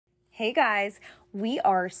Hey guys, we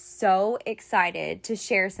are so excited to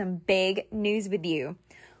share some big news with you.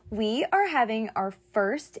 We are having our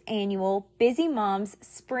first annual Busy Moms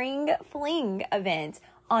Spring Fling event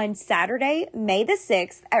on Saturday, May the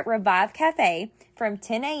 6th at Revive Cafe from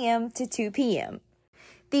 10 a.m. to 2 p.m.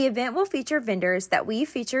 The event will feature vendors that we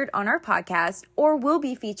featured on our podcast or will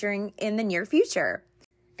be featuring in the near future.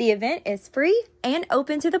 The event is free and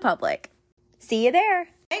open to the public. See you there.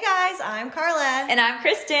 Hey guys, I'm Carla. And I'm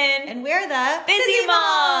Kristen. And we're the Busy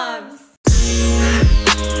Moms.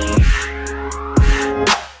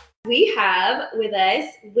 We have with us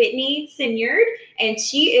Whitney Siniard, and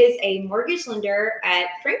she is a mortgage lender at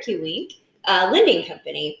Frankie Wink Lending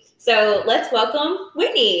Company. So let's welcome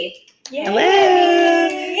Whitney. Yay. Hello.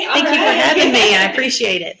 Thank you for having me. I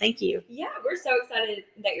appreciate it. Thank you. Yeah, we're so excited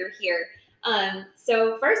that you're here.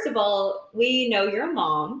 So first of all, we know you're a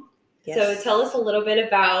mom. Yes. So tell us a little bit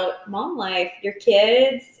about mom life, your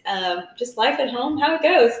kids, just life at home, how it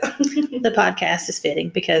goes. The podcast is fitting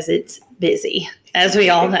because it's busy, as we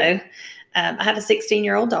all know. I have a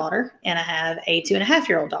 16-year-old daughter and I have a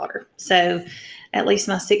 2.5-year-old daughter. So at least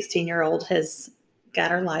my 16-year-old has got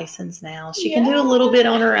her license now. She can do a little bit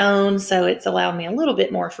on her own, so it's allowed me a little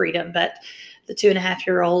bit more freedom. But the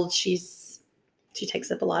 2.5-year-old, she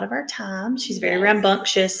takes up a lot of our time. She's very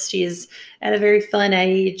rambunctious. She is at a very fun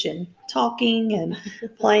age and talking and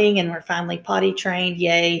playing, and we're finally potty trained.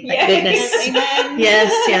 Yay. Thank goodness. Amen.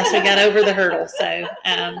 Yes. We got over the hurdle. So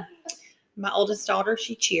my oldest daughter,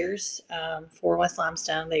 she cheers for West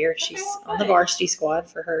Limestone there. She's on the varsity squad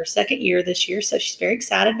for her second year this year. So she's very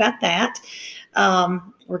excited about that.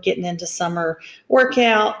 We're getting into summer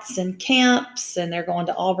workouts and camps, and they're going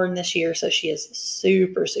to Auburn this year. So she is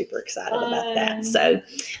super, super excited about that. So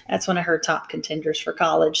that's one of her top contenders for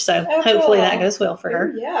college. So hopefully that goes well for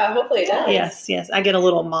her. Yeah, hopefully it does. Yes. I get a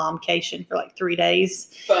little momcation for like 3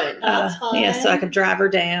 days. Fun. That's fun. Yeah, so I can drive her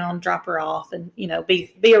down, drop her off, and,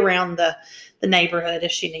 be around the neighborhood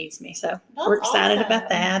if she needs me. So we're excited about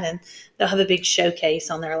that. And they'll have a big showcase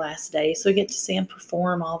on their last day. So we get to see them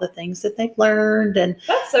perform all the things that they've learned. And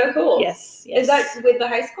that's so cool. Yes. Is that with the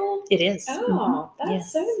high school? It is. Oh,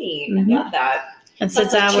 that's so neat. Mm-hmm. I love that. And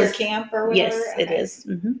since I was camp or whatever. Yes, it is.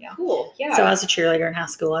 Mm-hmm. Yeah. Cool. Yeah. So I was a cheerleader in high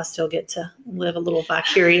school. I still get to live a little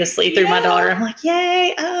vicariously through my daughter. I'm like,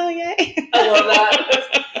 yay. Oh, yay. I love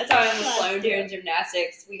that. That's how I'm with Sloan doing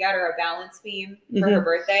gymnastics. We got her a balance beam for her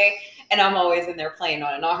birthday, and I'm always in there playing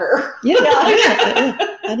on it, not her. Yeah.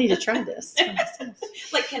 I need to try this for myself.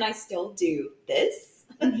 Like, can I still do this?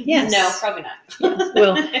 Yes. No, probably not. Yes.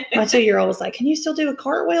 Well, my 2-year-old was like, can you still do a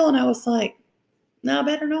cartwheel? And I was like, no, I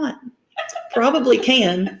better not. Probably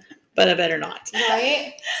can, but I better not.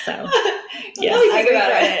 Right? So, yes. yes. I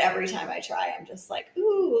regret it every time I try. I'm just like,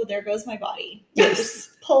 ooh, there goes my body. Yes.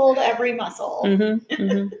 Just pulled every muscle. Mm-hmm,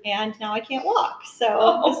 mm-hmm. And now I can't walk.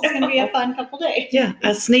 So this is going to be a fun couple days. Yeah.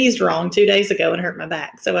 I sneezed wrong 2 days ago and hurt my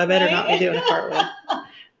back. So I better not be doing a cartwheel.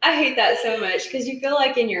 I hate that so much because you feel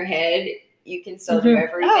like in your head, you can still do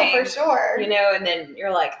everything. Oh, for sure. And then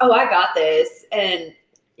you're like, oh, I got this. And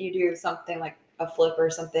you do something like a flip or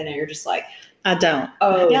something, and you're just like, I don't.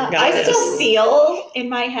 Oh, yeah. I still feel in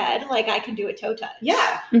my head like I can do a toe touch.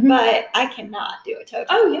 Yeah. Mm-hmm. But I cannot do a toe touch.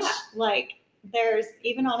 Oh, yeah. Like, there's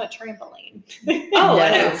even on a trampoline. Oh, No. I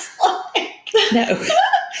know. No.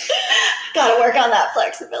 Got to work on that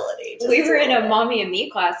flexibility. We were in a mommy and me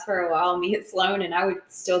class for a while, me at Sloan, and I would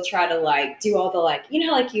still try to do all the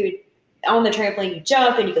you would on the trampoline, you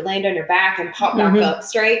jump and you could land on your back and pop back up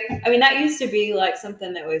straight. I mean, that used to be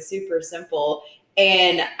something that was super simple.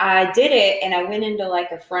 And I did it, and I went into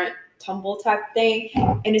a front tumble type thing.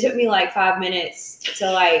 And it took me 5 minutes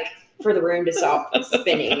to for the room to stop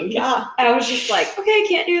spinning. Yeah. I was just like, okay, I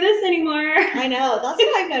can't do this anymore. I know. That's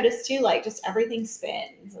what I've noticed too. Just everything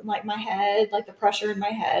spins. And my head, the pressure in my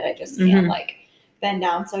head, I just can't bend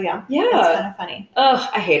down. So yeah. Yeah. It's kind of funny. Oh,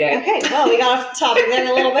 I hate it. Okay. Well, we got off the topic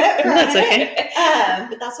there a little bit. That's okay.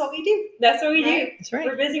 But that's what we do. That's what we do. That's right.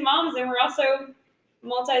 We're busy moms, and we're also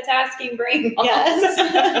multitasking brain moms.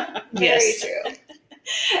 Yes. Very true.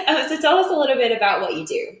 So tell us a little bit about what you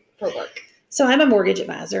do for work. So I'm a mortgage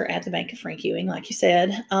advisor at the Bank of Frankie Wink, like you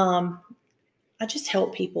said. I just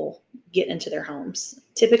help people get into their homes.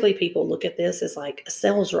 Typically, people look at this as a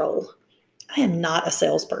sales role. I am not a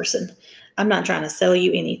salesperson. I'm not trying to sell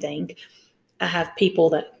you anything. I have people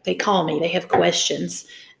that they call me. They have questions,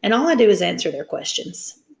 and all I do is answer their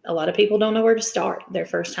questions. A lot of people don't know where to start. They're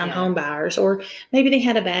first-time home buyers, or maybe they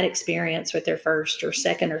had a bad experience with their first or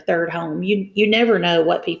second or third home. You never know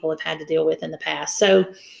what people have had to deal with in the past. So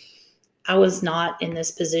I was not in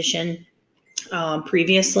this position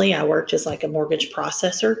previously. I worked as a mortgage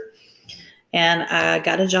processor. And I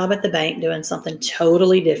got a job at the bank doing something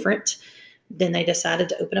totally different. Then they decided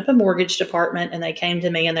to open up a mortgage department, and they came to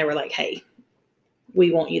me and they were like, hey,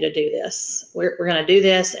 we want you to do this. We're going to do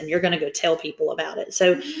this, and you're going to go tell people about it.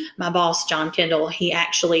 So my boss, John Kendall, he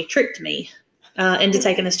actually tricked me into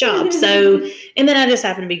taking this job. So, and then I just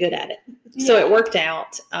happened to be good at it. So it worked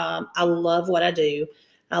out. I love what I do.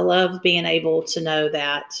 I love being able to know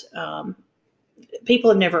that people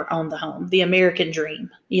have never owned the home, the American dream.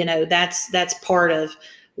 That's part of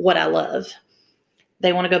what I love.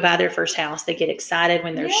 They want to go buy their first house. They get excited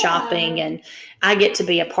when they're shopping, and I get to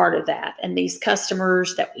be a part of that. And these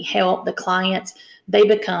customers that we help, the clients, they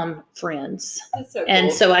become friends. That's so cool.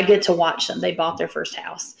 And so I get to watch them. They bought their first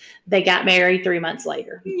house. They got married 3 months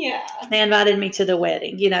later. Yeah. They invited me to the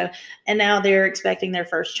wedding, and now they're expecting their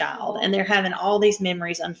first child, and they're having all these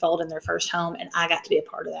memories unfold in their first home. And I got to be a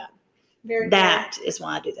part of that. That is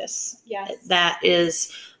why I do this. Yes.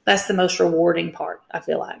 That's the most rewarding part, I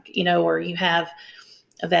feel like, where you have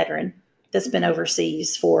a veteran that's been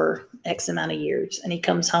overseas for X amount of years, and he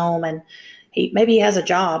comes home and maybe he has a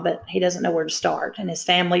job, but he doesn't know where to start. And his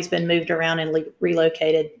family's been moved around and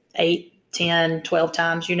relocated 8, 10, 12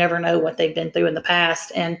 times. You never know what they've been through in the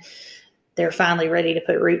past. And they're finally ready to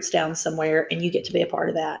put roots down somewhere, and you get to be a part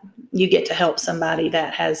of that. You get to help somebody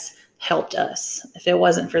that has helped us. If it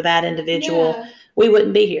wasn't for that individual, we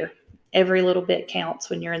wouldn't be here. Every little bit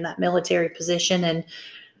counts when you're in that military position. And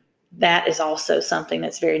that is also something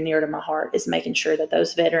that's very near to my heart, is making sure that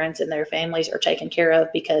those veterans and their families are taken care of,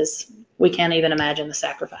 because we can't even imagine the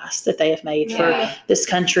sacrifice that they have made for this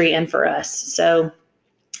country and for us. So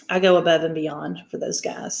I go above and beyond for those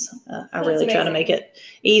guys. I really try to make it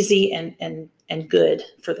easy and good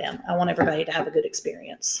for them. I want everybody to have a good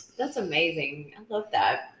experience. That's amazing. I love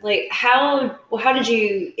that. Like, how did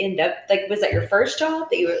you end up, like, was that your first job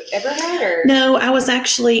that you ever had? Or no, I'm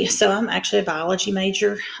actually a biology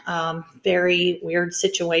major. Very weird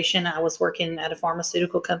situation. I was working at a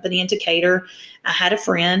pharmaceutical company in Decatur. I had a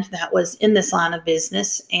friend that was in this line of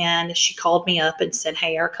business, and she called me up and said,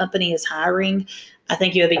 hey, our company is hiring. I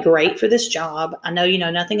think you would be great for this job. I know you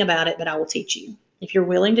know nothing about it, but I will teach you. If you're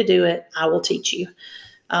willing to do it, I will teach you.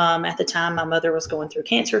 At the time, my mother was going through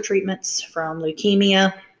cancer treatments from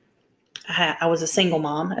leukemia. I was a single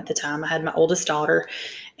mom at the time. I had my oldest daughter,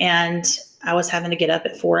 and I was having to get up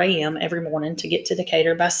at 4 a.m. every morning to get to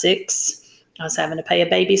Decatur by 6. I was having to pay a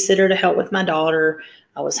babysitter to help with my daughter.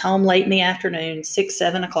 I was home late in the afternoon, 6,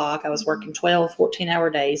 7 o'clock. I was working 12,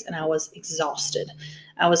 14-hour days, and I was exhausted.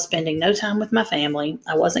 I was spending no time with my family.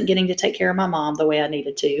 I wasn't getting to take care of my mom the way I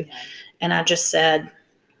needed to. And I just said,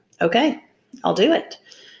 okay, I'll do it.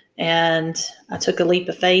 And I took a leap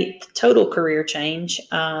of faith, total career change.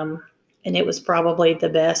 And it was probably the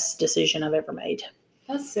best decision I've ever made.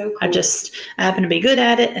 That's so cool. I happened to be good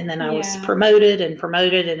at it. And then I was promoted,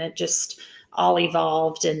 and it just all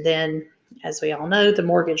evolved. And then, as we all know, the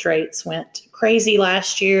mortgage rates went crazy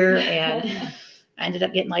last year, and I ended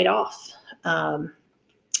up getting laid off. I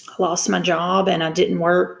lost my job, and I didn't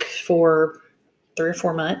work for 3 or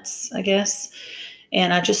 4 months, I guess.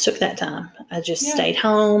 And I just took that time. I just stayed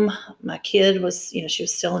home. My kid was, she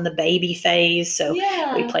was still in the baby phase. So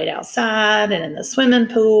we played outside and in the swimming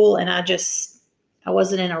pool. And I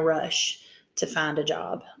wasn't in a rush to find a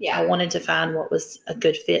job. Yeah. I wanted to find what was a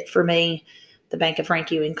good fit for me. The Bank of Frank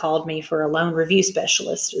Ewing called me for a loan review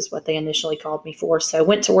specialist, is what they initially called me for. So I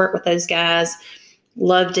went to work with those guys,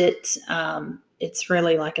 loved it. It's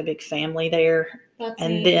really like a big family there.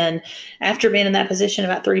 And then after being in that position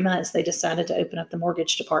about 3 months, they decided to open up the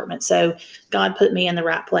mortgage department. So God put me in the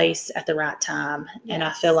right place at the right time. Yes. And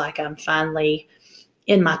I feel like I'm finally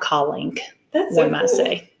in my calling. That's so cool.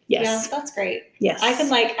 Say. Yes. Yeah, that's great. Yes.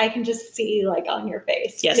 I can just see on your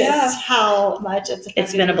face. Yes. How much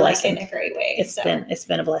it's been a blessing in a great way. It's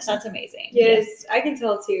been a blessing. That's amazing. Yes. I can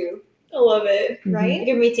tell too. I love it. Mm-hmm. Right?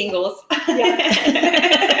 Give me tingles.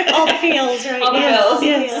 Yeah. All the feels, right? All the feels.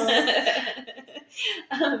 Yes.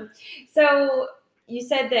 So you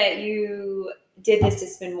said that you did this to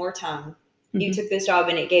spend more time. Mm-hmm. You took this job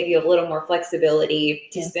and it gave you a little more flexibility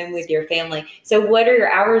to spend with your family. So what are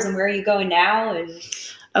your hours and where are you going now? And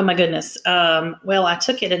oh my goodness. Well, I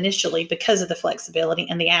took it initially because of the flexibility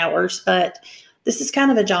and the hours, but this is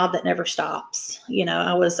kind of a job that never stops.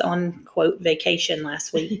 I was on quote vacation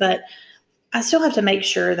last week, but I still have to make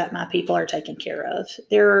sure that my people are taken care of.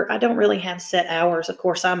 I don't really have set hours. Of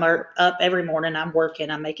course, I'm up every morning. I'm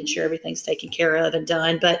working. I'm making sure everything's taken care of and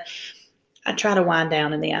done. But I try to wind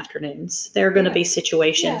down in the afternoons. There are going to be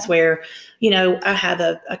situations where, I have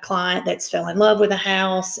a client that's fell in love with a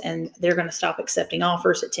house, and they're going to stop accepting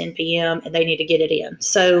offers at 10 p.m. and they need to get it in.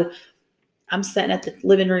 So I'm sitting at the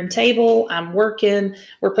living room table, I'm working,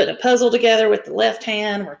 we're putting a puzzle together with the left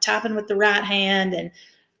hand, we're typing with the right hand, and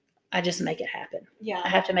I just make it happen. Yeah. I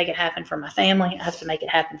have to make it happen for my family. I have to make it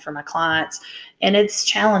happen for my clients. And it's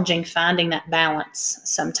challenging finding that balance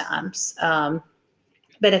sometimes.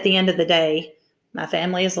 But at the end of the day, my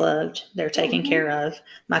family is loved. They're taken care of.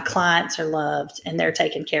 My clients are loved and they're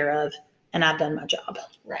taken care of. And I've done my job.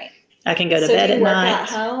 Right. I can go to So bed do at you work night. at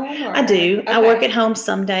home, or? I do. Okay. I work at home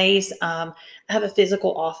some days. I have a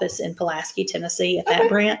physical office in Pulaski, Tennessee at that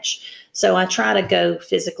branch. So I try to go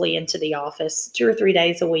physically into the office 2 or 3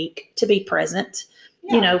 days a week to be present,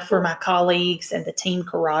 for my colleagues and the team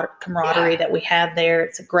camaraderie that we have there.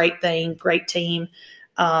 It's a great thing, great team.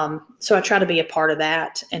 So I try to be a part of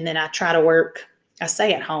that. And then I try to work, I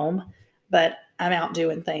stay at home, but I'm out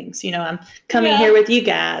doing things. I'm coming here with you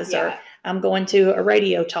guys, or I'm going to a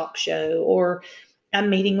radio talk show, or I'm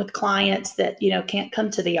meeting with clients that, can't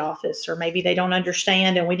come to the office, or maybe they don't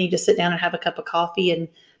understand and we need to sit down and have a cup of coffee and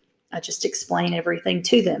I just explain everything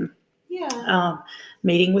to them. Yeah.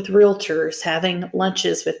 Meeting with realtors, having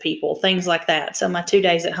lunches with people, things like that. So my 2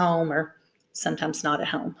 days at home are sometimes not at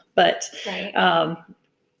home, but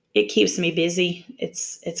it keeps me busy.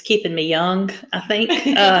 It's keeping me young, I think,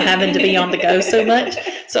 having to be on the go so much.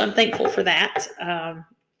 So I'm thankful for that.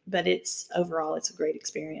 But overall, it's a great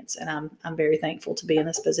experience, and I'm very thankful to be in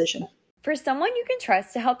this position. For someone you can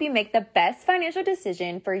trust to help you make the best financial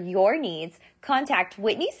decision for your needs, contact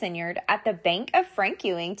Whitney Siniard at the Bank of Frank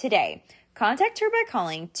Ewing today. Contact her by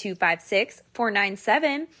calling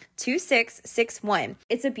 256-497-2661.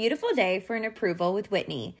 It's a beautiful day for an approval with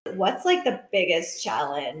Whitney. What's like the biggest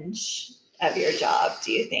challenge of your job,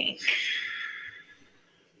 do you think?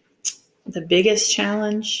 The biggest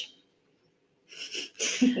challenge?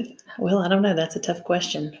 Well, I don't know. That's a tough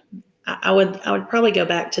question. I would probably go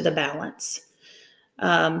back to the balance,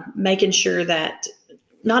 making sure that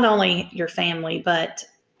not only your family, but,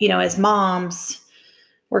 as moms,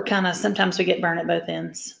 sometimes we get burned at both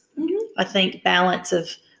ends. Mm-hmm. I think balance of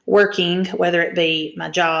working, whether it be my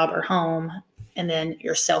job or home, and then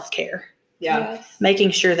your self-care. Yeah. Yes. Making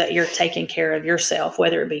sure that you're taking care of yourself,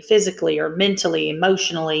 whether it be physically or mentally,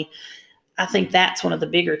 emotionally. I think that's one of the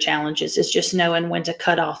bigger challenges, is just knowing when to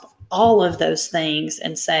cut off all of those things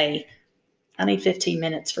and say, I need 15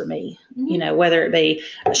 minutes for me. Mm-hmm. Whether it be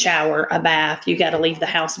a shower, a bath, you got to leave the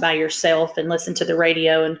house by yourself and listen to the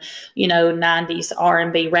radio and, 90s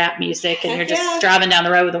R&B rap music, and you're just driving down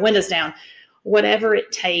the road with the windows down. Whatever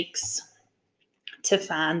it takes to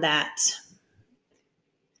find that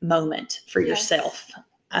moment for yourself.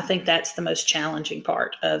 I think that's the most challenging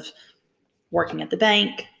part of working at the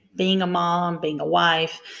bank, being a mom, being a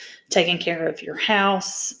wife, taking care of your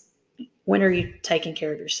house. When are you taking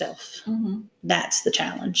care of yourself? Mm-hmm. That's the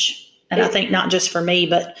challenge. And I think not just for me,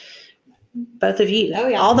 but both of you,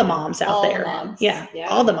 all the moms out there. Yeah,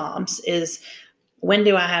 all the moms is, when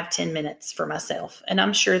do I have 10 minutes for myself? And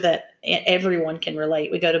I'm sure that everyone can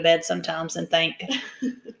relate. We go to bed sometimes and think,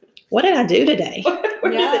 what did I do today?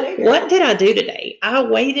 What did I do today? I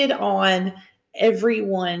waited on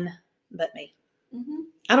everyone but me. Mm-hmm.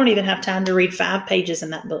 I don't even have time to read 5 pages in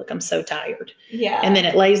that book. I'm so tired. Yeah. And then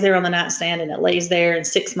it lays there on the nightstand, and it lays there, and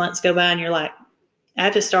 6 months go by and you're like, I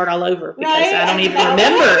have to start all over because I don't even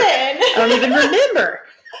remember. I don't even remember.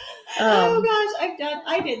 Oh gosh,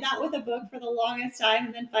 I did that with a book for the longest time.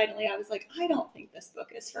 And then finally I was like, I don't think this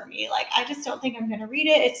book is for me. Like, I just don't think I'm going to read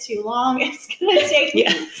it. It's too long. It's going to take me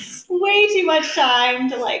way too much time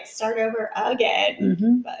to start over again.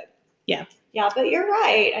 Mm-hmm. But but you're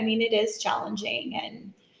right. I mean, it is challenging,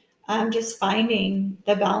 and just finding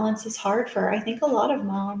the balance is hard for, I think, a lot of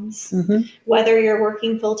moms, mm-hmm. whether you're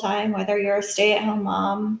working full time, whether you're a stay-at-home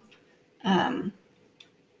mom,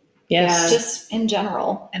 just in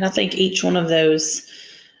general. And I think each one of those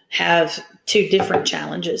have 2 different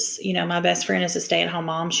challenges. My best friend is a stay-at-home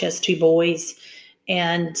mom. She has 2 boys,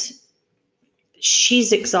 and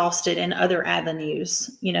she's exhausted in other avenues,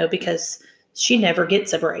 because she never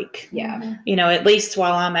gets a break. Yeah. At least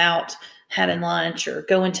while I'm out having lunch or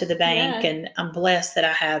going to the bank, and I'm blessed that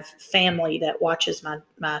I have family that watches my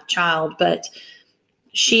child, but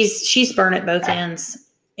she's burnt at both ends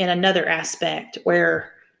in another aspect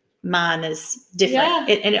where mine is different.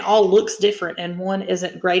 And it all looks different, and one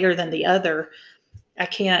isn't greater than the other. I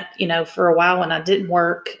can't, for a while when I didn't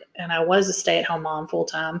work and I was a stay-at-home mom full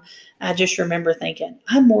time, I just remember thinking,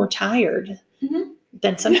 I'm more tired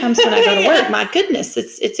than sometimes when I go to work. My goodness,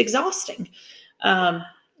 it's exhausting.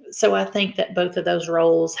 So I think that both of those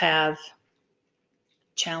roles have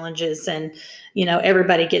challenges, and,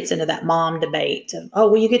 everybody gets into that mom debate of, oh,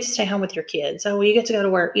 well, you get to stay home with your kids. Oh, well, you get to go to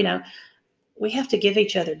work. we have to give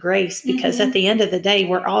each other grace, because at the end of the day,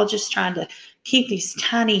 we're all just trying to keep these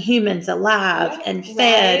tiny humans alive and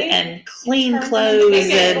fed and clean clothes.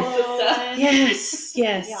 And yes.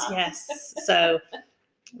 So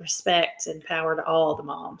respect and power to all the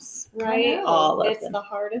moms. Right. All of it's them. the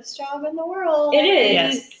hardest job in the world. It is.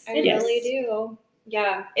 Yes. I really do.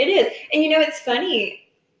 Yeah, it is. And it's funny,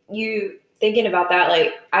 you thinking about that,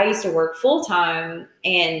 like I used to work full time,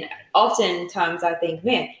 and oftentimes I think,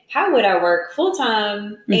 man, how would I work full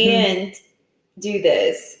time and do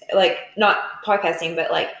this? Like not podcasting,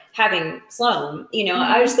 but like having Sloan,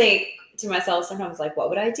 I just think to myself sometimes, like, what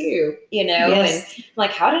would I do? And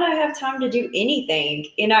like, how did I have time to do anything?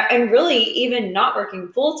 And really, even not working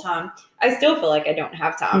full time, I still feel like I don't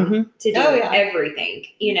have time to do everything,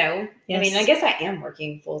 I mean, I guess I am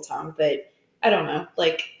working full time, but I don't know,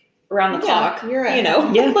 like around the clock, you're right. I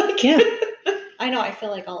know. I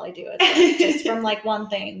feel like all I do is like, just from like one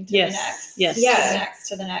thing to the next, to the next,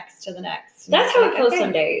 to the next, to the next. And that's how it feels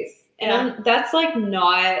some days. And that's like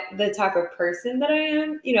not the type of person that I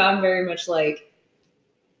am. I'm very much like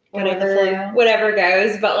whatever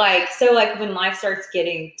goes. But like, so like when life starts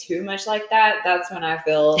getting too much like that, that's when I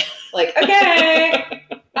feel like, okay,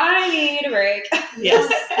 I need a break. Yes.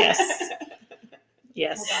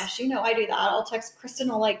 Oh gosh, I do that. I'll text Kristen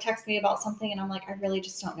will like text me about something and I'm like, I really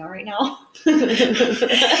just don't know right now.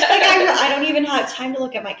 I don't even have time to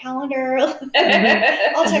look at my calendar.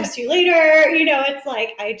 I'll text you later. It's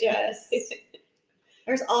like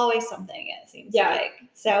there's always something, it seems like.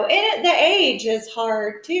 So and the age is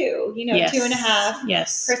hard too. 2.5.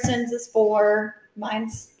 Yes. Kristen's is 4.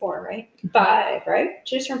 Mine's 4, right? 5, right?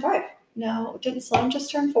 She just turned 5. No, didn't Sloan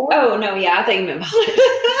just turn 4? Oh no, yeah, I think you meant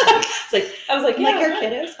I was like, like your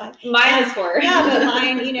kid is 5. Mine is 4. Yeah, but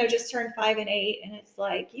mine, just turned 5 and 8, and it's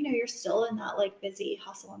like, you're still in that like busy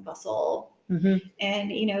hustle and bustle,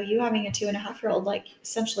 and you having a 2.5-year-old like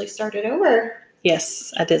essentially started over.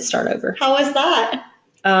 Yes, I did start over. How was that?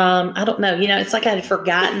 I don't know. It's like I had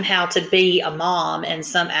forgotten how to be a mom in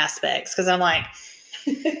some aspects, because I'm like,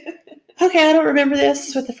 okay, I don't remember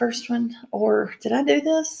this with the first one, or did I do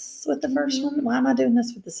this with the first one? Why am I doing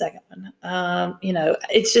this with the second one?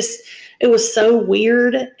 It's just, it was so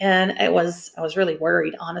weird. And I was really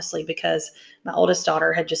worried, honestly, because my oldest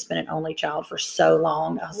daughter had just been an only child for so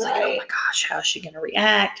long. I was like, oh my gosh, how is she going to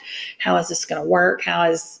react? How is this going to work? How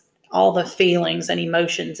is all the feelings and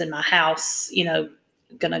emotions in my house,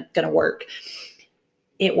 gonna work?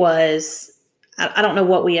 It was, I don't know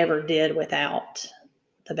what we ever did without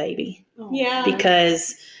the baby. Yeah.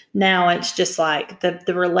 Because now it's just like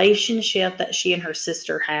the relationship that she and her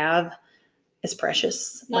sister have is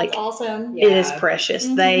precious. That's awesome. It is precious.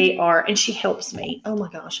 They are, and she helps me. Oh my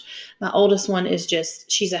gosh. My oldest one is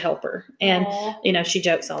she's a helper. And, she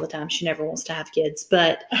jokes all the time. She never wants to have kids,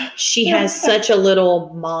 but she has such a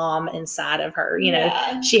little mom inside of her.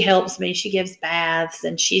 She helps me. She gives baths,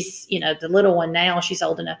 and she's, the little one now, she's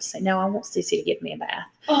old enough to say, no, I want Sissy to give me a bath.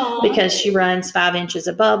 Because she runs 5 inches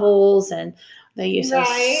of bubbles, and they use those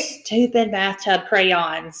stupid bathtub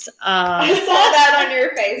crayons. I saw that on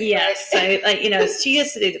your face. Yes. So, she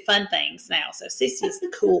gets to do the fun things now. So Sissy is the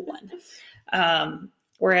cool one.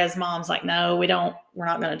 Whereas mom's like, no, we're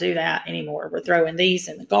not going to do that anymore. We're throwing these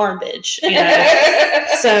in the garbage.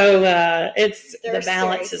 So the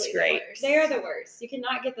balance is great. They are the worst. You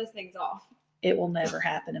cannot get those things off. It will never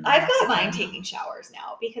happen in my I've house got mine taking showers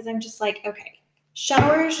now, because I'm just like, okay,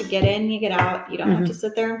 showers, you get in, you get out. You don't have to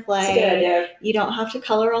sit there and play. That's a good idea. You don't have to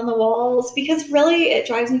color on the walls, because really it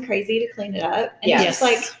drives me crazy to clean it up. And it's just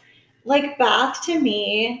like bath to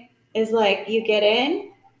me is like, you get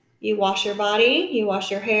in, you wash your body, you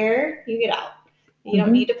wash your hair, you get out. You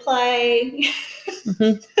don't need to play.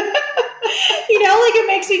 It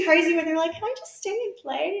makes me crazy when they're like, can I just stay and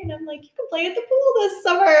play? And I'm like, you can play at the pool this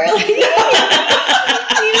summer. You don't need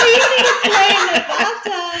to play in the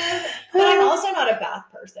bathtub. But I'm also not a bath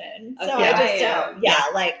person. So I just don't.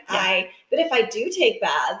 But if I do take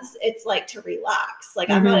baths, it's like to relax. Like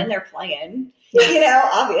I'm not in there playing.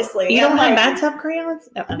 Obviously. You don't have bathtub crayons?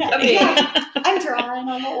 No. I'm drawing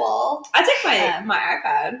on the wall. I take my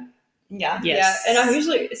iPad. Yeah. Yes. Yeah. And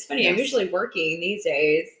it's funny, I'm usually working these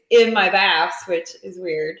days in my baths, which is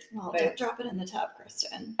weird. Well, don't drop it in the tub,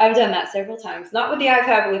 Kristen. I've done that several times. Not with the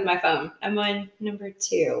iPad, but with my phone. I'm on number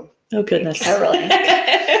 2. Oh, goodness. Oh, really?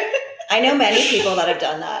 I know many people that have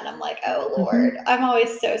done that, and I'm like, oh, Lord. I'm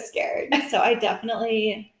always so scared. So I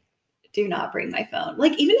definitely do not bring my phone.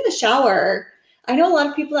 Like, even in the shower, I know a lot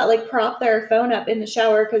of people that like prop their phone up in the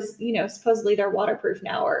shower because, supposedly they're waterproof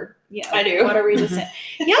now, or, I do. Water resistant.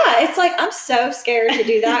 Yeah, it's like, I'm so scared to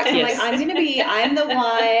do that. I'm like, I'm the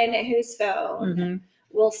one whose phone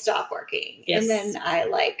will stop working. Yes. And then I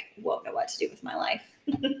won't know what to do with my life.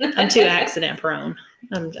 I'm too accident prone.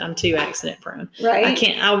 I'm too accident prone. Right. I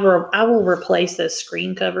can't. I will replace those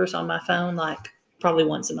screen covers on my phone probably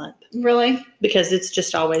once a month. Really? Because it's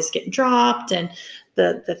just always getting dropped and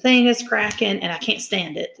the thing is cracking and I can't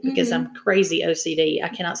stand it because I'm crazy OCD. I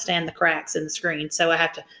cannot stand the cracks in the screen. So I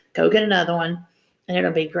have to go get another one and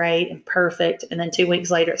it'll be great and perfect. And then 2 weeks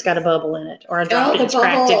later, it's got a bubble in it or I dropped it and it's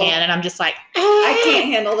cracked again. And I'm just like, I can't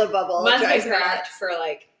handle the bubble. Mine's been cracked for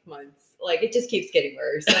months. It just keeps getting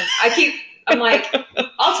worse. I'm like,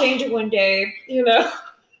 I'll change it one day,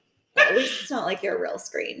 At least it's not like your real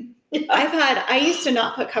screen. I used to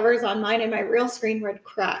not put covers on mine and my real screen would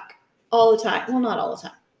crack all the time. Well, not all the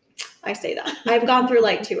time. I say that. I've gone through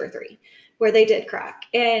 2 or 3 where they did crack.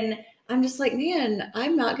 And I'm just like, man,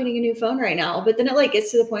 I'm not getting a new phone right now. But then it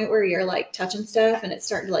gets to the point where you're touching stuff and it's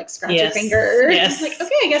starting to scratch your finger. Yes. It's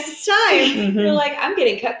okay, I guess it's time. Mm-hmm. You're like, I'm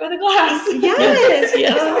getting cut by the glass. Yes.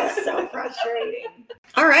 Yes. Oh, it's so frustrating.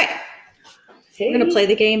 All right. We're going to play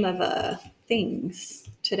the game of things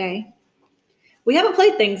today. We haven't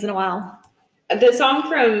played things in a while. The song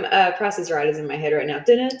from Price is Right is in my head right now.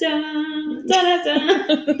 Dun-dun-dun, dun-dun-dun.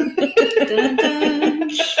 Dun-dun-dun.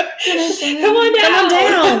 Come on down. Come on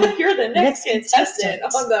down. You're the next contestant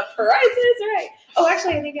on the Price is Right. Oh,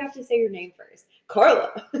 actually, I think you have to say your name first. Carla.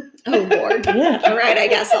 Oh, Lord. Yeah. All right, I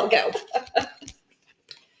guess I'll go.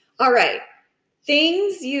 All right.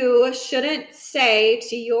 Things you shouldn't say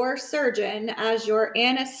to your surgeon as your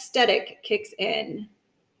anesthetic kicks in.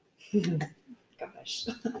 Gosh.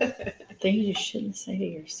 Things you shouldn't say to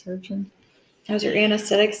your surgeon. As your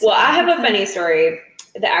anesthetic. Well, I have a funny story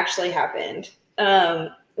that actually happened.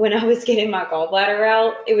 When I was getting my gallbladder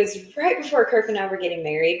out, it was right before Kirk and I were getting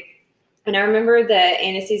married. And I remember the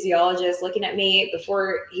anesthesiologist looking at me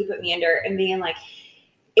before he put me under and being like,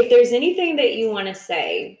 if there's anything that you want to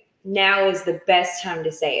say, now is the best time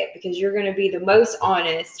to say it because you're going to be the most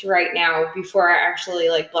honest right now before I actually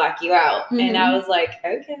black you out. Mm-hmm. And I was like,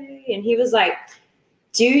 okay. And he was like,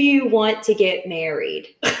 do you want to get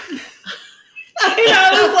married? And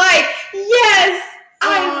I was like, yes,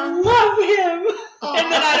 I love him.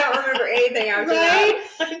 And then I don't remember anything after that.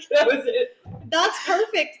 That was it. That's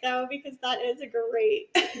perfect though, because that is a great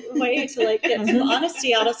way to get some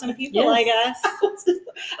honesty out of some people, yes. I guess.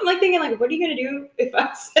 I'm thinking what are you going to do if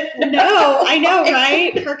I say no? I know,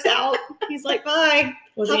 right? Kirk's out. He's like, bye.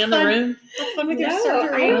 Was he in the room? Have fun with your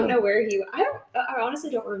surgery. I don't know where I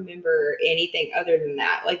honestly don't remember anything other than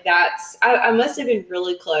that. I must have been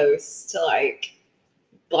really close to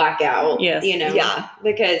blackout. Yes. Yeah.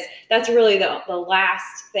 Because that's really the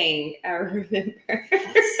last thing I remember.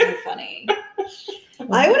 That's so funny.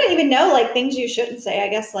 I wouldn't even know things you shouldn't say. I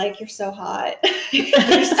guess you're so hot.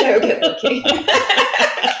 You're so good looking.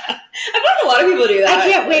 I feel like a lot of people do that.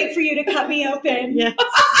 I can't wait for you to cut me open. Yes.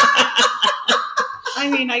 I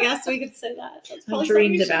mean, I guess we could say that. I've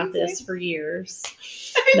dreamed about this for years.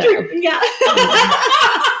 Yeah.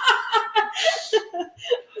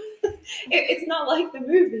 It's not like the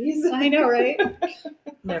movies. I know, right?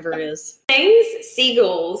 Never is. Things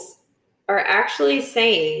seagulls are actually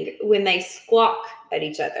saying when they squawk at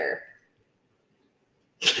each other.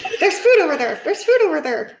 There's food over there. There's food over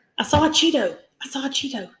there. I saw a Cheeto.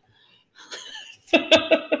 Quick.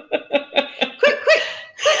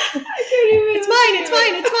 I can't even. It's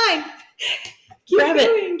mine. Keep Grab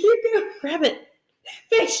going. Keep going. Grab it.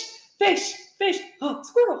 Fish. Oh,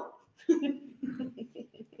 squirrel.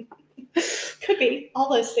 Could be all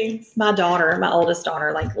those things. My oldest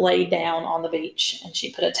daughter, laid down on the beach and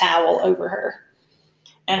she put a towel over her.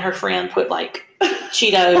 And her friend put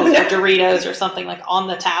Cheetos or Doritos or something on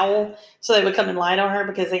the towel so they would come and light on her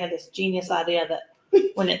because they had this genius idea that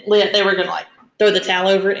when it lit, they were going to throw the towel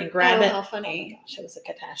over it and grab it. How funny. Oh my gosh, it was a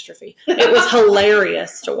catastrophe. It was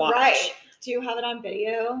hilarious to watch. Right. Do you have it on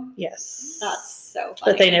video? Yes. That's so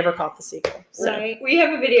funny. But they never caught the sequel. So. Right. We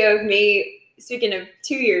have a video of me, speaking of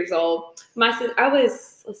 2 years old. I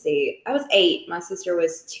was 8. My sister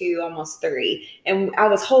was 2, almost 3. And I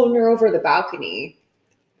was holding her over the balcony.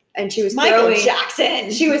 And she was Michael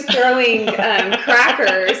Jackson. She was throwing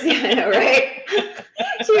crackers. Yeah, I know, right?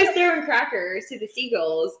 She was throwing crackers to the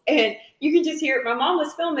seagulls, and you can just hear it. My mom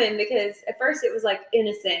was filming because at first it was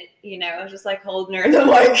innocent, I was just holding her, and then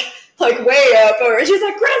way up, or she's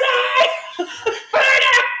like, Chrissy, put her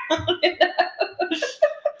down.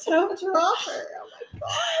 Don't drop her.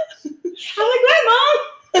 Oh my god.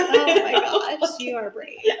 I'm like, wait, Mom. Oh my gosh, you are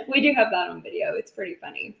brave. We do have that on video. It's pretty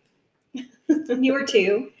funny. You were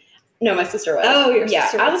 2. No, my sister was. Oh, your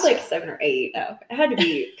sister I was was 7 or 8. Oh. It had to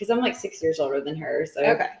be because I'm 6 years older than her. So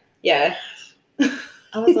okay. Yeah.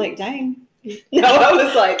 I was like, dang. No, I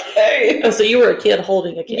was like, hey. Oh, so you were a kid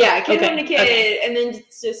holding a kid. Yeah, a kid holding a kid, and then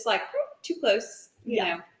it's just like too close. You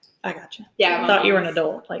know. I gotcha. Yeah, I thought you were an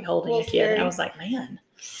adult, like holding a kid. Scary. I was like, man.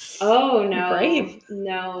 Oh no, brave.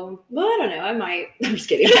 No. Well, I don't know. I might. I'm just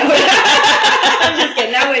kidding. I'm just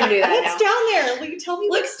kidding. I wouldn't do that. What's down there? Will you tell me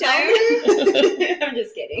what's down there? I'm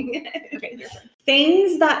just kidding. Okay, your turn.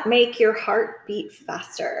 Things that make your heart beat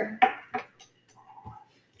faster.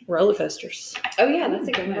 Roller coasters. Oh yeah, that's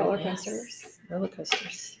a good one. Roller coasters. Yes. Roller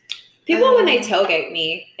coasters. People, when they tailgate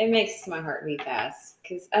me, it makes my heart beat fast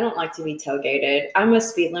because I don't like to be tailgated. I'm a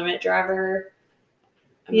speed limit driver.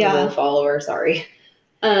 I'm a rule follower, sorry.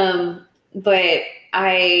 But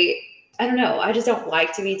I don't know. I just don't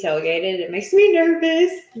like to be tailgated. It makes me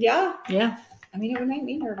nervous. Yeah. Yeah. I mean, it would make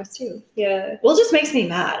me nervous too. Yeah. Well, it just makes me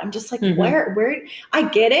mad. I'm just like, where, I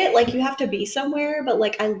get it. Like, you have to be somewhere, but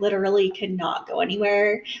like, I literally cannot go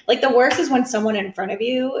anywhere. Like, the worst is when someone in front of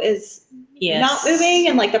you is not moving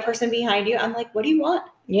and like the person behind you, I'm like, what do you want?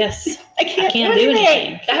 Yes. I can't do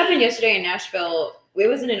anything. That happened yesterday in Nashville. It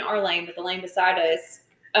wasn't in our lane, but the lane beside us.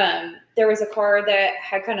 There was a car that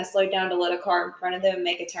had kind of slowed down to let a car in front of them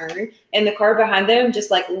make a turn, and the car behind them just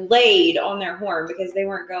like laid on their horn because they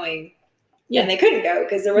weren't going. Yeah, and they couldn't go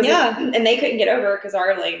because there was and they couldn't get over because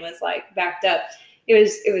our lane was like backed up. It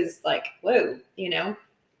was like, whoa, you know.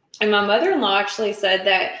 And my mother-in-law actually said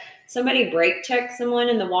that somebody brake checked someone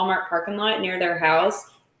in the Walmart parking lot near their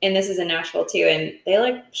house, and this is in Nashville too, and they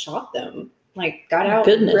like shot them, like got out.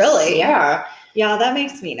 Goodness. Really, yeah. Yeah, that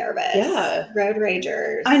makes me nervous. Yeah. Road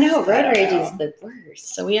ragers. I know, road rage is the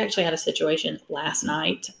worst. So we actually had a situation last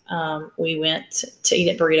night. We went to eat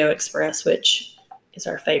at Burrito Express, which is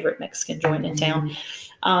our favorite Mexican joint in town.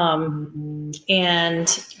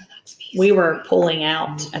 And we were pulling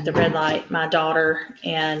out at the red light. My daughter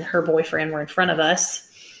and her boyfriend were in front of us,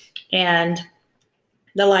 and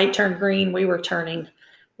the light turned green. We were turning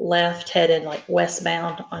left, headed like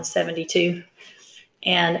westbound on 72.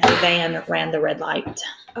 And a van ran the red light.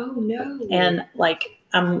 Oh no. And like,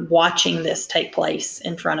 I'm watching this take place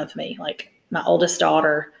in front of me, like my oldest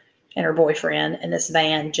daughter and her boyfriend, and this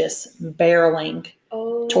van just barreling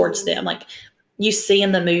towards them. Like, you see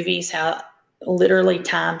in the movies how literally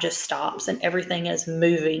time just stops and everything is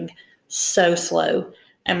moving so slow.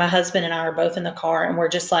 And my husband and I are both in the car, and we're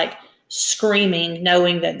just like screaming,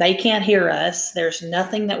 knowing that they can't hear us. There's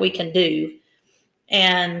nothing that we can do.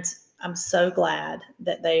 And I'm so glad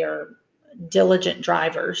that they are diligent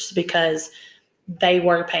drivers because they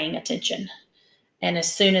were paying attention. And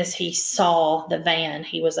as soon as he saw the van,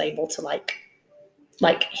 he was able to like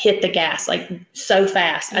hit the gas like so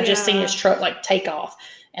fast. I just seen his truck like take off,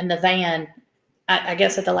 and the van, I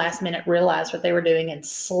guess at the last minute, realized what they were doing and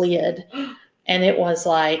slid. And it was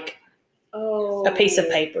like a piece of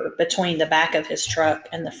paper between the back of his truck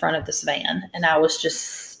and the front of this van. And I was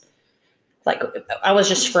just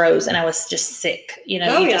froze, and I was just sick. You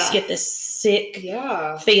know, you just get this sick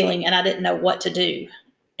feeling, and I didn't know what to do.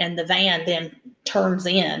 And the van then turns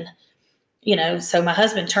in, you know, so my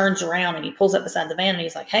husband turns around and he pulls up beside the van, and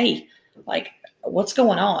he's like, hey, like, what's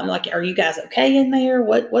going on? Like, are you guys okay in there?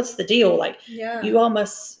 What's the deal? Like, you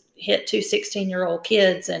almost hit 2 16-year-old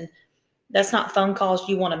kids, and that's not phone calls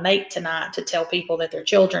you want to make tonight to tell people that their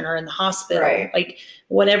children are in the hospital. Right. Like,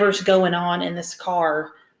 whatever's going on in this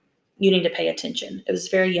car, you need to pay attention. It was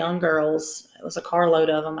very young girls. It was a carload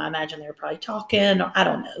of them. I imagine they were probably talking, or I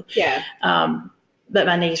don't know. Yeah. But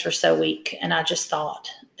my knees were so weak, and I just thought,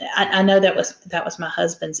 I know that was my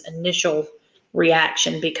husband's initial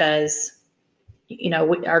reaction because, you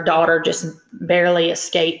know, our daughter just barely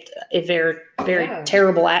escaped a very, very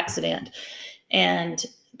terrible accident.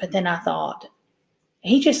 But then I thought,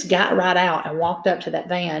 he just got right out and walked up to that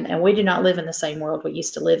van, and we do not live in the same world we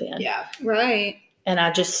used to live in. Yeah. Right. And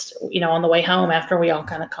I just, you know, on the way home, after we all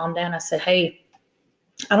kind of calmed down, I said, hey,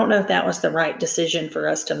 I don't know if that was the right decision for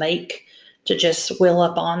us to make, to just wheel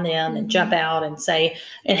up on them and jump out and say,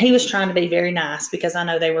 and he was trying to be very nice because I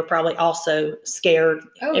know they were probably also scared.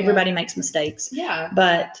 Everybody makes mistakes. Yeah.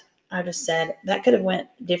 But I just said that could have went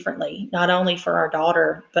differently, not only for our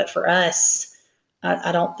daughter, but for us.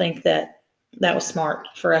 I don't think that was smart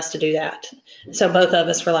for us to do that. So both of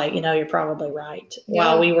us were like, you know, you're probably right. Yeah.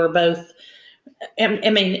 While we were both, I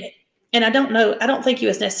mean, and I don't know, I don't think he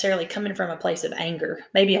was necessarily coming from a place of anger,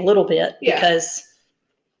 maybe a little bit, because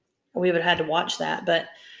we would have had to watch that. But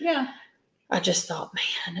I just thought,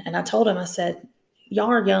 man, and I told him, I said,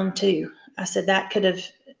 y'all are young too. I said, that could have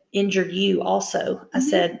injured you also. I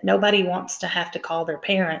said, nobody wants to have to call their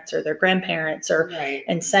parents or their grandparents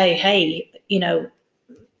and say, hey, you know,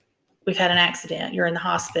 we've had an accident, you're in the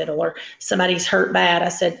hospital, or somebody's hurt bad. I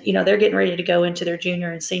said, they're getting ready to go into their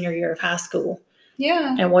junior and senior year of high school.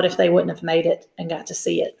 Yeah. And what if they wouldn't have made it and got to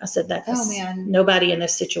see it? I said, nobody in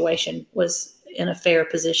this situation was in a fair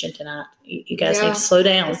position tonight. You guys need to slow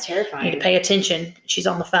down. That's terrifying. You need to pay attention. She's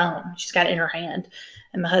on the phone. She's got it in her hand.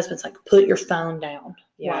 And my husband's like, put your phone down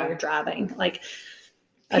while you're driving. Like,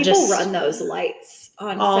 people run those lights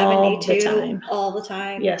on all 72 the time. All the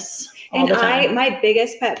time. Yes. And my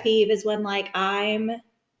biggest pet peeve is when like I'm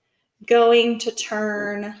going to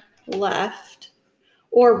turn left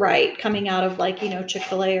or right coming out of like,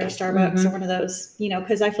 Chick-fil-A or Starbucks or one of those,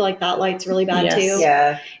 because I feel like that light's really bad too.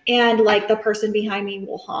 Yeah. And like the person behind me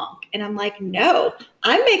will honk. And I'm like, no,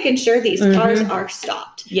 I'm making sure these cars are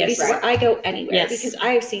stopped before I go anywhere because I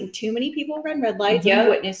have seen too many people run red lights and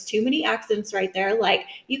witnessed too many accidents right there. Like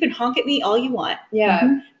you can honk at me all you want.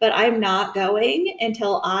 Yeah. But I'm not going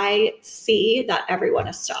until I see that everyone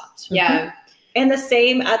is stopped. Yeah. And the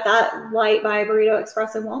same at that light by Burrito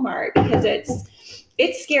Express in Walmart because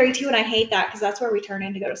it's scary too. And I hate that because that's where we turn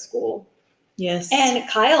in to go to school. Yes. And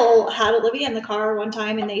Kyle had Olivia in the car one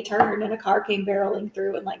time and they turned and a car came barreling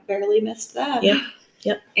through and like barely missed them.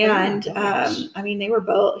 Yep. And they were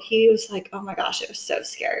both, he was like, oh my gosh, it was so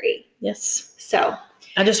scary. Yes. So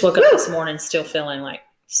I just woke up this morning still feeling like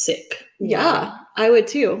sick. Yeah, I would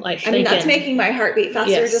too. Like that's making my heart beat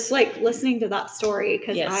faster just like listening to that story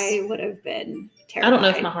because I would have been terrified. I don't know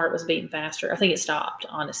if my heart was beating faster. I think it stopped,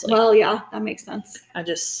 honestly. Well, yeah, that makes sense. I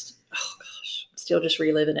just, still just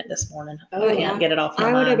reliving it this morning. I can't get it off my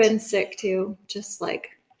mind. I would have been sick too, just like.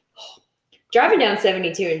 Driving down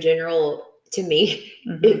 72 in general, to me,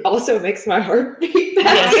 it also makes my heart beat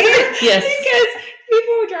faster. Yes. Because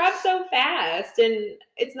people drive so fast and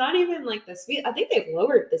it's not even like the speed. I think they've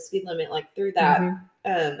lowered the speed limit like through that.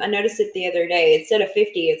 I noticed it the other day. Instead of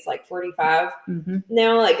 50, it's like 45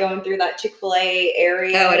 now, like going through that Chick-fil-A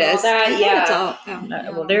area. Oh, it is. All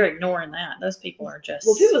that. Well, they're ignoring that. Those people are just.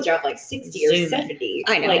 Well, people drive like 60 or 70.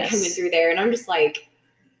 I know. Like coming through there. And I'm just like,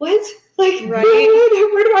 what? Like, right?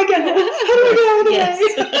 Where do I go? How do I get out of the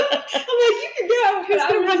way? I'm like, you can go.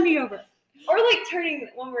 Who's going to run me over? Or like turning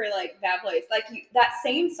when we're like that place, like that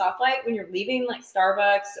same stoplight when you're leaving like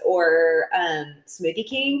Starbucks or Smoothie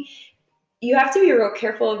King, you have to be real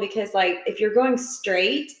careful because like if you're going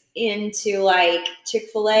straight into like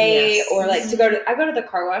Chick-fil-A or like I go to the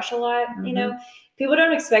car wash a lot, people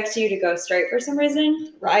don't expect you to go straight for some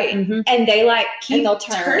reason. Right. And they like keep they'll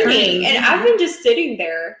turning. And I've been just sitting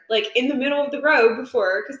there like in the middle of the road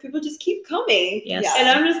before because people just keep coming. Yes. And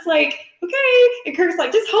I'm just like, okay. And Kirk's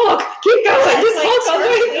like, just honk, keep going, just honk all the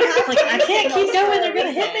way. Like, I can't keep going, they're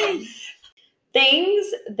going to hit me. Things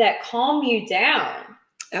that calm you down.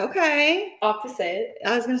 Okay. Opposite.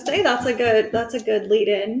 I was going to say that's a good lead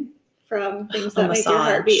in from things that make your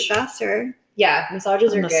heart beat faster. Yeah,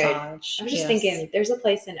 massages are good. I was just thinking, there's a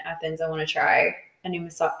place in Athens I want to try a new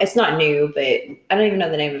massage. It's not new, but I don't even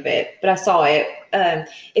know the name of it. But I saw it.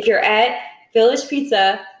 If you're at Village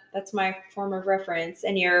Pizza, that's my form of reference,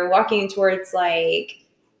 and you're walking towards like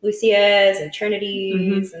Lucia's and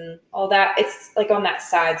Trinity's and all that, it's like on that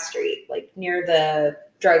side street, like near the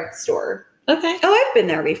drugstore. Okay. Oh, I've been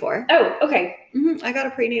there before. Oh, okay. I got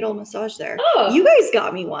a prenatal massage there. Oh, you guys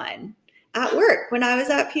got me one at work when I was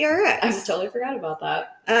at PRX. I totally forgot about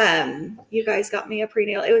that. You guys got me a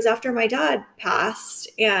prenatal. It was after my dad passed,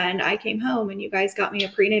 and I came home, and you guys got me a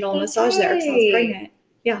prenatal massage there because I was pregnant.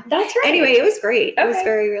 Yeah, that's right. Anyway, it was great. Okay. It was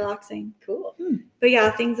very relaxing. Cool. But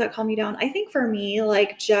yeah, things that calm me down. I think for me,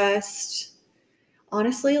 like just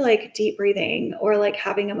honestly, like deep breathing or like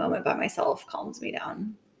having a moment by myself calms me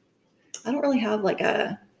down. I don't really have like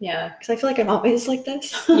because I feel like I'm always like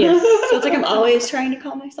this. Yes. So it's like I'm always trying to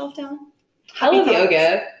calm myself down. I love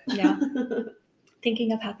yoga. Yeah.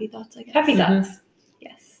 Thinking of happy thoughts, I guess. Happy thoughts.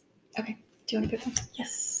 Yes. Okay. Do you want to pick one?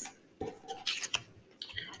 Yes.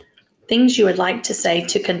 Things you would like to say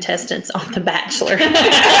to contestants on The Bachelor.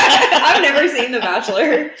 I've never seen The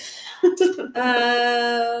Bachelor.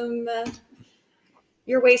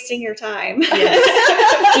 You're wasting your time.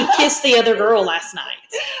 Yes. He kissed the other girl last night.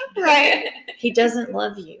 Right. He doesn't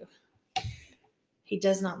love you. He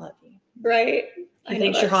does not love you. Right. He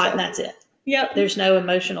thinks you're hot and that's it. Yep. There's no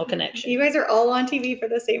emotional connection. You guys are all on TV for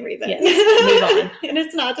the same reason. Yes. Move on. And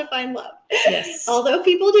it's not to find love. Yes. Although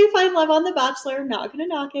people do find love on The Bachelor, I'm not going to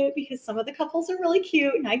knock it because some of the couples are really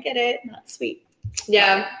cute and I get it. And that's sweet.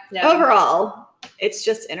 Yeah. Overall, it's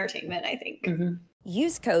just entertainment, I think.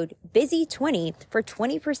 Use code BUSY20 for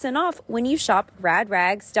 20% off when you shop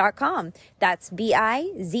radrags.com. That's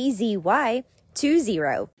BIZZY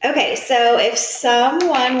Okay, so if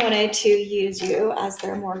someone wanted to use you as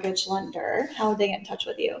their mortgage lender, how would they get in touch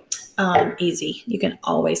with you? Easy. You can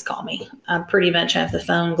always call me. I pretty much have the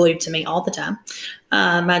phone glued to me all the time.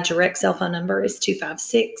 My direct cell phone number is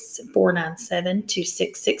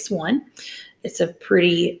 256-497-2661. It's a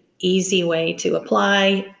pretty easy way to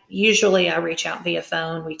apply. Usually I reach out via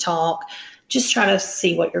phone. We talk, just try to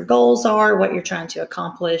see what your goals are, what you're trying to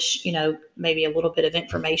accomplish, maybe a little bit of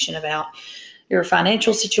information about your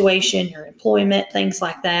financial situation, your employment, things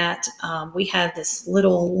like that. We have this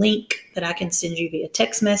little link that I can send you via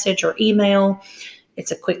text message or email.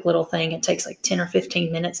 It's a quick little thing. It takes like 10 or 15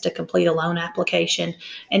 minutes to complete a loan application.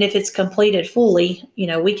 And if it's completed fully,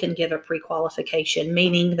 we can give a pre-qualification,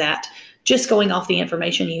 meaning that just going off the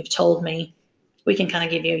information you've told me, we can kind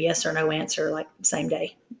of give you a yes or no answer like same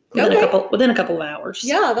day. Within a couple of hours.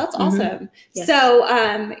 Yeah, that's awesome. Mm-hmm. Yes. So,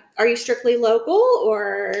 are you strictly local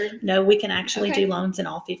or? No, we can actually do loans in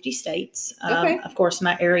all 50 states. Okay. Of course,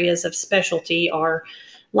 my areas of specialty are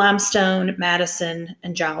Limestone, Madison,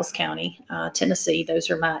 and Giles County, Tennessee. Those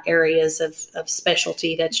are my areas of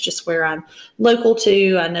specialty. That's just where I'm local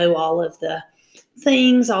to. I know all of the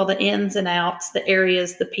things, all the ins and outs, the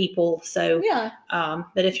areas, the people. So, yeah.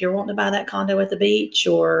 But if you're wanting to buy that condo at the beach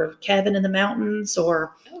or cabin in the mountains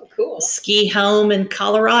or cool ski home in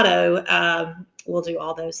Colorado, we'll do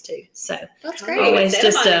all those too. So that's great. Always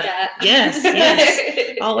just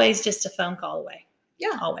yes, always just a phone call away.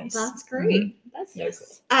 Yeah, always. That's great. Mm-hmm. That's so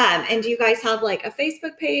cool. And do you guys have like a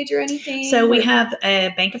Facebook page or anything? So we have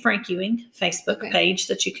a Bank of Frank Ewing Facebook page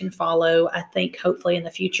that you can follow. I think hopefully in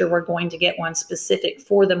the future we're going to get one specific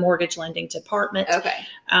for the mortgage lending department. Okay.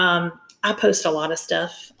 I post a lot of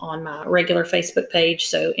stuff on my regular Facebook page,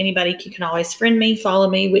 so anybody can always friend me, follow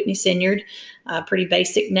me, Whitney Siniard. Pretty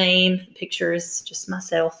basic name. Picture is just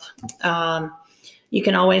myself. You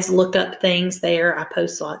can always look up things there. I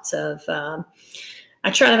post lots of. I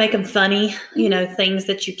try to make them funny, things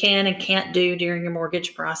that you can and can't do during your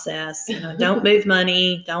mortgage process. Don't move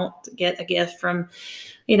money. Don't get a gift from,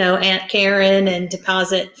 Aunt Karen and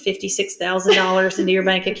deposit $56,000 into your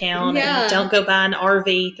bank account. Yeah. And don't go buy an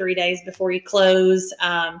RV 3 days before you close.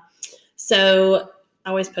 So I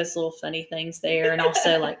always post little funny things there, and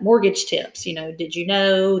also like mortgage tips. Did you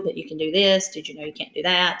know that you can do this? Did you know you can't do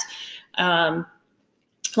that?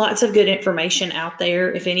 Lots of good information out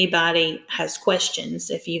there. If anybody has questions,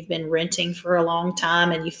 if you've been renting for a long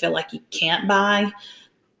time and you feel like you can't buy,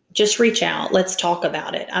 just reach out. Let's talk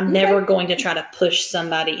about it. I'm never going to try to push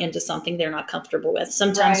somebody into something they're not comfortable with.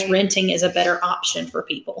 Sometimes renting is a better option for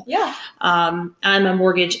people. Yeah. I'm a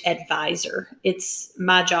mortgage advisor.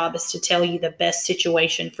 My job is to tell you the best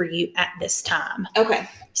situation for you at this time. Okay.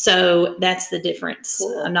 So that's the difference.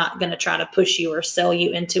 Cool. I'm not going to try to push you or sell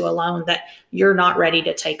you into a loan that you're not ready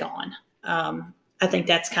to take on. I think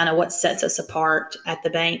that's kind of what sets us apart at the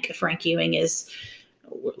bank. Frank Ewing is,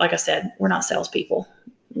 like I said, we're not salespeople.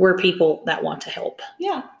 We're people that want to help.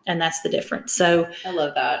 Yeah. And that's the difference. So I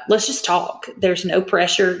love that. Let's just talk. There's no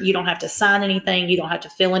pressure. You don't have to sign anything. You don't have to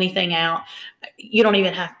fill anything out. You don't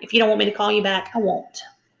even have, if you don't want me to call you back, I won't.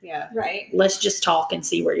 Yeah. Right. Let's just talk and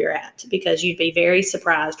see where you're at, because you'd be very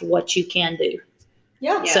surprised what you can do.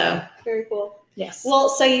 Yeah. So very cool. Yes. Well,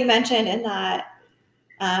 so you mentioned in that,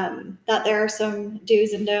 that there are some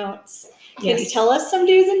do's and don'ts. Can you tell us some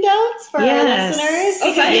do's and don'ts for our listeners?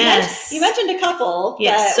 Okay. Yes. You mentioned a couple.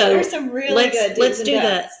 Yes. But what are some really good do's let's and do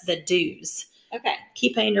don'ts? the do's. Okay.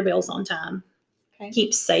 Keep paying your bills on time. Okay.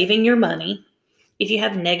 Keep saving your money. If you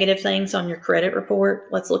have negative things on your credit report,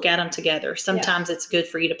 let's look at them together. Sometimes it's good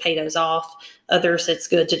for you to pay those off. Others, it's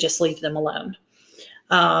good to just leave them alone.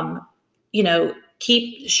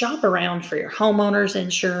 Shop around for your homeowner's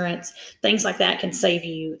insurance. Things like that can save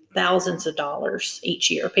you thousands of dollars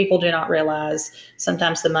each year. People do not realize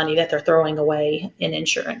sometimes the money that they're throwing away in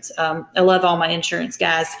insurance. I love all my insurance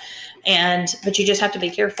guys, but you just have to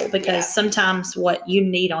be careful, because sometimes what you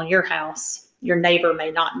need on your house, your neighbor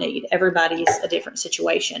may not need. Everybody's a different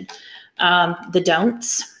situation. The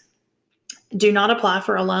don'ts: do not apply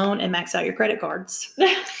for a loan and max out your credit cards.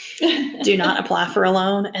 Do not apply for a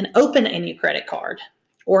loan and open a new credit card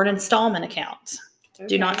or an installment account. Okay.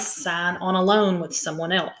 Do not sign on a loan with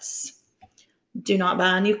someone else. Do not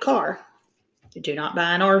buy a new car. Do not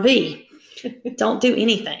buy an RV. Don't do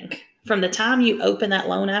anything. From the time you open that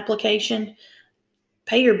loan application,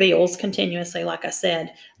 pay your bills continuously, like I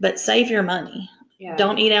said, but save your money. Yeah.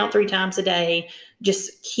 Don't eat out 3 times a day.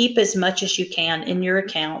 Just keep as much as you can in your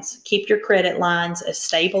accounts. Keep your credit lines as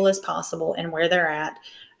stable as possible and where they're at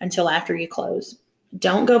until after you close.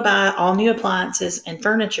 Don't go buy all new appliances and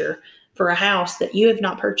furniture for a house that you have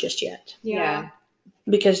not purchased yet. Yeah.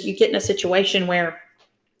 because you get in a situation where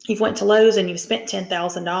you've went to Lowe's and you've spent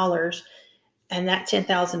 $10,000, and that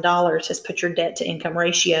 $10,000 has put your debt to income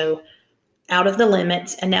ratio out of the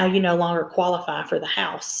limits, and now you no longer qualify for the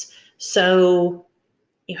house. So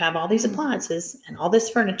you have all these appliances and all this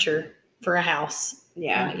furniture for a house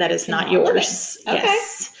that is not yours. Okay.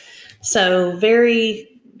 Yes. So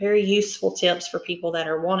very, very useful tips for people that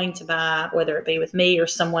are wanting to buy, whether it be with me or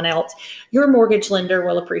someone else. Your mortgage lender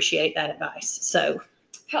will appreciate that advice. So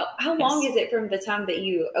how long is it from the time that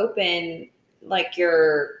you open, like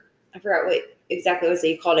I forgot what exactly was it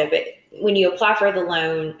you called it, but when you apply for the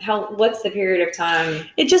loan, what's the period of time?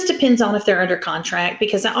 It just depends on if they're under contract,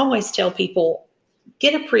 because I always tell people,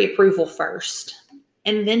 get a pre-approval first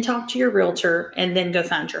and then talk to your realtor and then go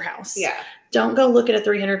find your house. Yeah. Don't go look at a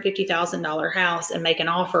 $350,000 house and make an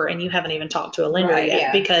offer and you haven't even talked to a lender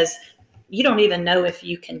yet, because you don't even know if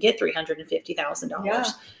you can get $350,000. Yeah.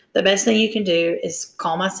 The best thing you can do is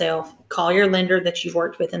call myself, call your lender that you've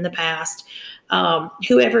worked with in the past,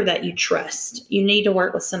 whoever that you trust. You need to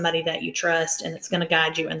work with somebody that you trust, and it's going to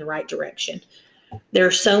guide you in the right direction. There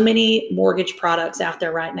are so many mortgage products out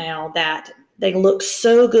there right now that they look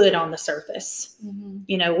so good on the surface. Mm-hmm.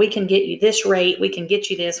 You know, we can get you this rate, we can get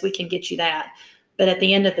you this, we can get you that. But at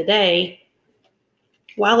the end of the day,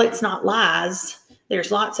 while it's not lies,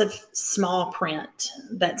 there's lots of small print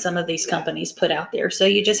that some of these companies put out there. So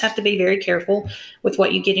you just have to be very careful with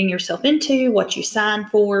what you're getting yourself into, what you sign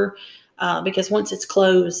for, because once it's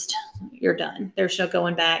closed, you're done. There's no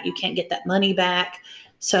going back. You can't get that money back.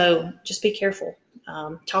 So just be careful.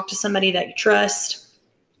 Talk to somebody that you trust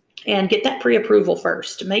and get that pre-approval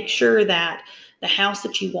first. Make sure that the house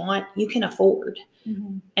that you want, you can afford.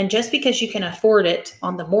 Mm-hmm. And just because you can afford it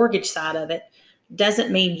on the mortgage side of it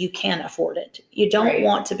doesn't mean you can afford it. You don't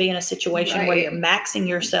want to be in a situation where you're maxing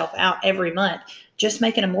yourself out every month just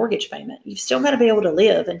making a mortgage payment. You've still got to be able to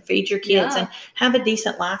live and feed your kids and have a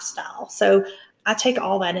decent lifestyle. So I take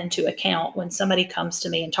all that into account when somebody comes to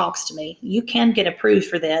me and talks to me. You can get approved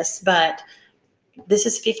for this, but this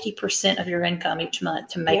is 50% of your income each month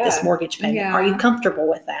to make this mortgage payment. Yeah. Are you comfortable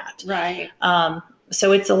with that? Right.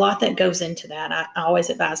 So it's a lot that goes into that. I always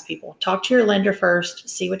advise people, talk to your lender first,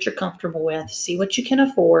 see what you're comfortable with, see what you can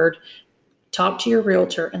afford, talk to your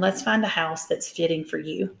realtor, and let's find a house that's fitting for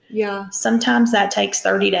you. Yeah. Sometimes that takes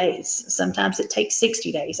 30 days. Sometimes it takes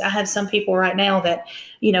 60 days. I have some people right now that,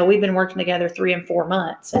 we've been working together 3 and 4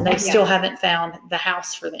 months and they still haven't found the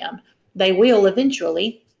house for them. They will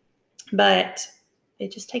eventually, but it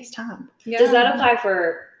just takes time. Yeah. Does that apply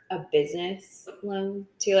for a business loan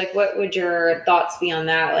too? Like, what would your thoughts be on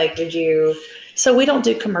that? Like, So we don't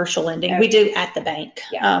do commercial lending. We do at the bank.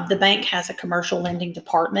 Yeah. The bank has a commercial lending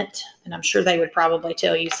department, and I'm sure they would probably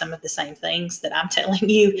tell you some of the same things that I'm telling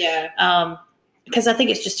you. Yeah. Because I think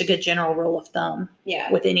it's just a good general rule of thumb.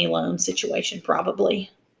 Yeah. With any loan situation, probably.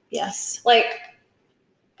 Yes. Like,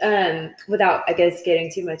 without, I guess,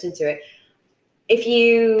 getting too much into it, if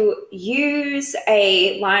you use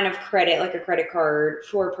a line of credit, like a credit card,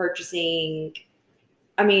 for purchasing,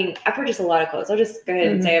 I purchase a lot of clothes. I'll just go ahead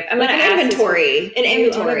and say it. I'm going to ask inventory. An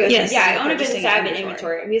inventory. Yes. Yeah, I own a Purchasing business. I have an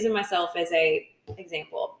inventory. I'm using myself as a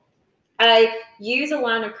example. I use a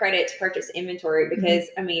line of credit to purchase inventory because,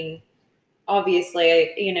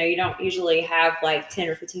 obviously, you don't usually have like $10,000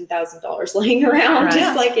 or $15,000 laying around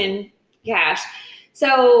just like in cash.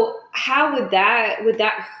 So how would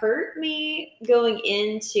that hurt me going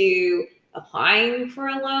into applying for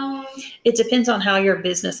a loan? It depends on how your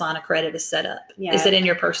business line of credit is set up. Yeah. Is it in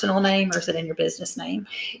your personal name or is it in your business name?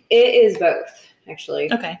 It is both, actually.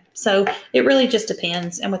 Okay. So it really just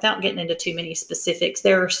depends. And without getting into too many specifics,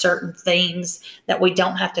 there are certain things that we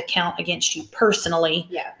don't have to count against you personally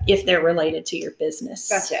if they're related to your business.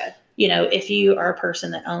 Gotcha. If you are a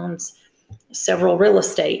person that owns several real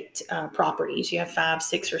estate properties, you have 5,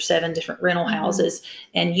 6, or 7 different rental houses,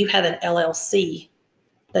 and you have an LLC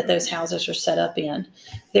that those houses are set up in,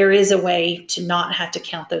 there is a way to not have to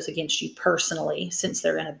count those against you personally since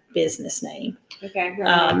they're in a business name. Okay.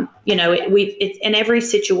 And every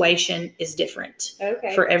situation is different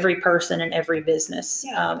for every person and every business.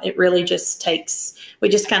 Yeah. It really just we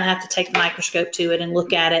just kind of have to take a microscope to it and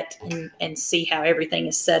look at it and see how everything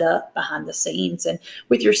is set up behind the scenes. And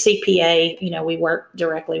with your CPA, we work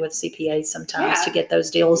directly with CPAs sometimes to get those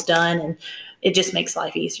deals done, and it just makes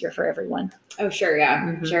life easier for everyone. Oh, sure. Yeah.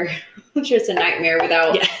 I'm sure it's a nightmare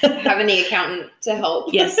without having the accountant to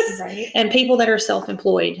help. Yes. Right. And people that are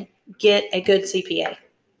self-employed, get a good CPA.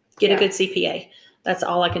 Get a good CPA. That's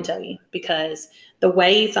all I can tell you, because the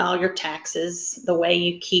way you file your taxes, the way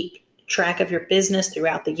you keep track of your business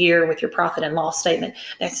throughout the year with your profit and loss statement,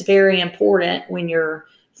 that's very important when you're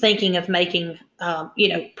thinking of making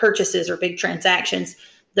purchases or big transactions,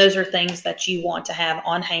 those are things that you want to have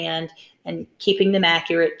on hand and keeping them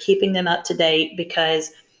accurate, keeping them up to date,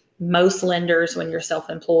 because most lenders, when you're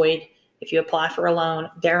self-employed, if you apply for a loan,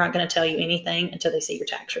 they're not going to tell you anything until they see your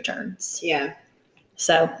tax returns. Yeah.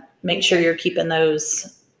 So make sure you're keeping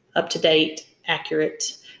those up to date,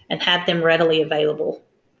 accurate, and have them readily available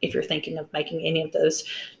if you're thinking of making any of those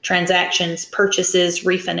transactions, purchases,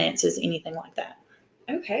 refinances, anything like that.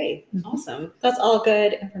 Okay. Awesome. That's all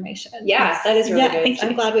good information. Yeah, that is really good.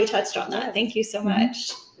 I'm glad we touched on that. Thank you so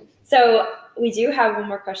much. So we do have one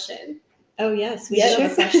more question. Oh, yes. We do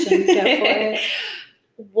have a question. Go for it.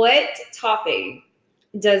 What topping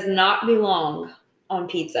does not belong on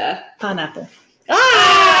pizza? Pineapple.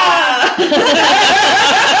 Ah! Kristen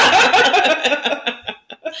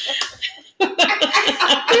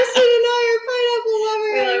and I are pineapple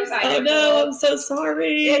lovers. We love pineapple. Oh no, I'm so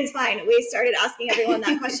sorry. It's fine. We started asking everyone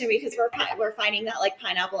that question because we're finding that like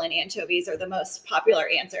pineapple and anchovies are the most popular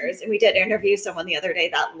answers. And we did interview someone the other day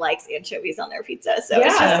that likes anchovies on their pizza. So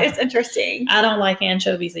it's interesting. I don't like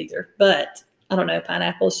anchovies either, but I don't know.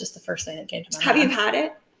 Pineapple is just the first thing that came to my mind. Have you had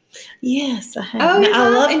it? Yes, I have. Oh, I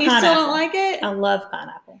love and you pineapple. still don't like it? I love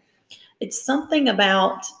pineapple. It's something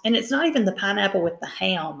about, and it's not even the pineapple with the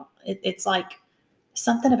ham. It's like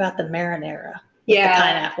something about the marinara with the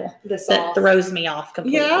pineapple that throws me off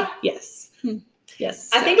completely. Yeah? Yes. Yes.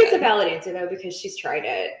 I think it's a valid answer though, because she's tried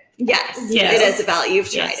it. Yes. It is about you've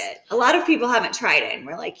tried it. A lot of people haven't tried it, and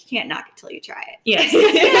we're like, you can't knock it till you try it. Yes.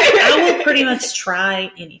 I will pretty much try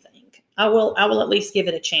anything. I will at least give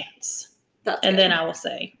it a chance. And then I will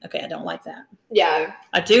say, okay, I don't like that. Yeah.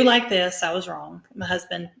 I do like this. I was wrong. My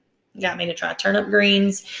husband got me to try turnip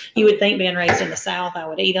greens. You would think, being raised in the South, I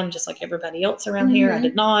would eat them just like everybody else around here. I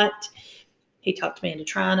did not. He talked me into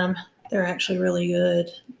trying them. They're actually really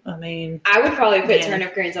good. I mean, I would probably put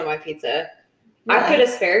turnip greens on my pizza. Really? I put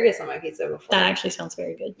asparagus on my pizza before. That actually sounds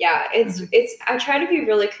very good. Yeah, it's I try to be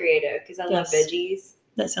really creative because I love veggies.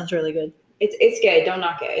 That sounds really good. It's good. Don't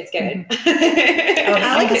knock it. It's good.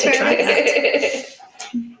 I like asparagus.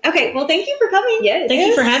 Okay, well, thank you for coming. Yes. Thank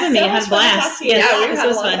you for having me. I had a blast. This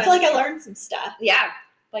was fun. I feel like I learned some stuff. Yeah,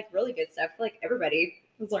 like really good stuff. Like everybody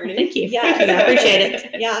was learning. Thank you. Yeah, I appreciate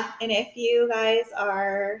it. Yeah, and if you guys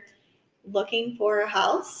are looking for a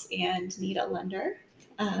house and need a lender,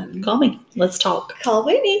 call me. Let's talk. Call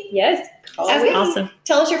Whitney. Yes. Awesome.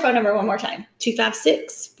 Tell us your phone number one more time.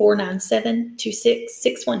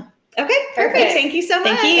 256-497-2661. Okay, perfect. Thank you so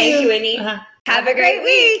much. Thank you, Whitney. Have a great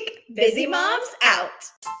week. Busy Moms out.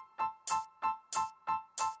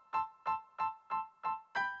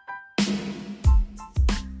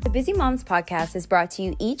 The Busy Moms podcast is brought to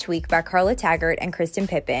you each week by Carla Taggart and Kristen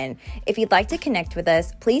Pippin. If you'd like to connect with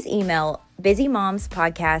us, please email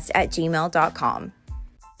busymomspodcast@gmail.com.